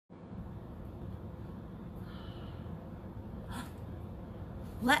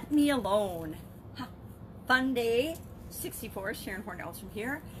Let me alone. Fun day 64, Sharon Horne-Ellstrom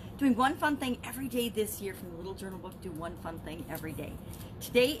here. Doing one fun thing every day this year from the Little Journal book, do one fun thing every day.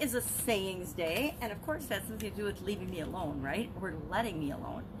 Today is a sayings day, and of course that's something to do with leaving me alone, right? Or letting me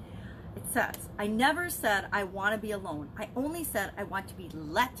alone. It says, I never said I want to be alone. I only said I want to be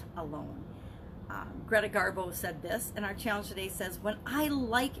let alone. Greta Garbo said this, and our challenge today says, when I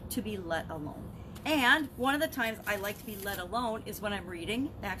like to be let alone. And one of the times I like to be let alone is when I'm reading.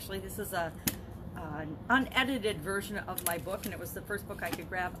 Actually, this is an unedited version of my book, and it was the first book I could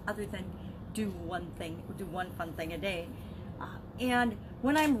grab other than do one fun thing a day. And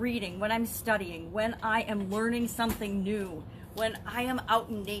when I'm reading, when I'm studying, when I am learning something new, when I am out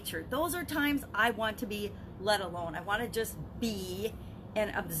in nature, those are times I want to be let alone. I want to just be and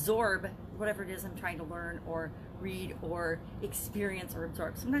absorb whatever it is I'm trying to learn or read or experience or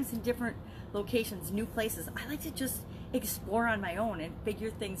absorb. Sometimes in different locations, new places, I like to just explore on my own and figure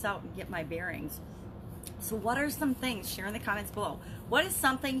things out and get my bearings. So what are some things? Share in the comments below. What is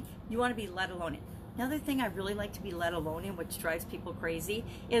something you want to be let alone in? Another thing I really like to be let alone in, which drives people crazy,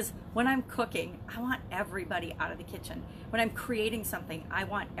 is when I'm cooking, I want everybody out of the kitchen. When I'm creating something, I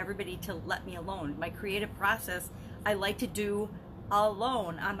want everybody to let me alone. My creative process, I like to do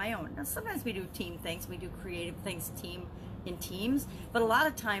alone on my own. Now sometimes we do team things, we do creative things in teams, but a lot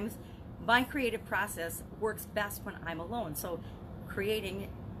of times my creative process works best when I'm alone. So creating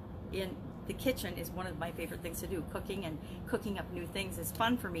in the kitchen is one of my favorite things to do. Cooking and cooking up new things is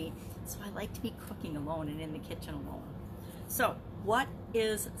fun for me, so I like to be cooking alone and in the kitchen alone. So what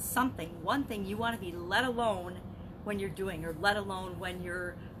is one thing you want to be let alone when you're doing, or let alone when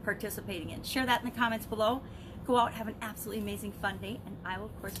you're participating in? Share that in the comments below. Go out, have an absolutely amazing fun day, and I will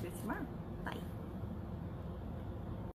of course see you tomorrow.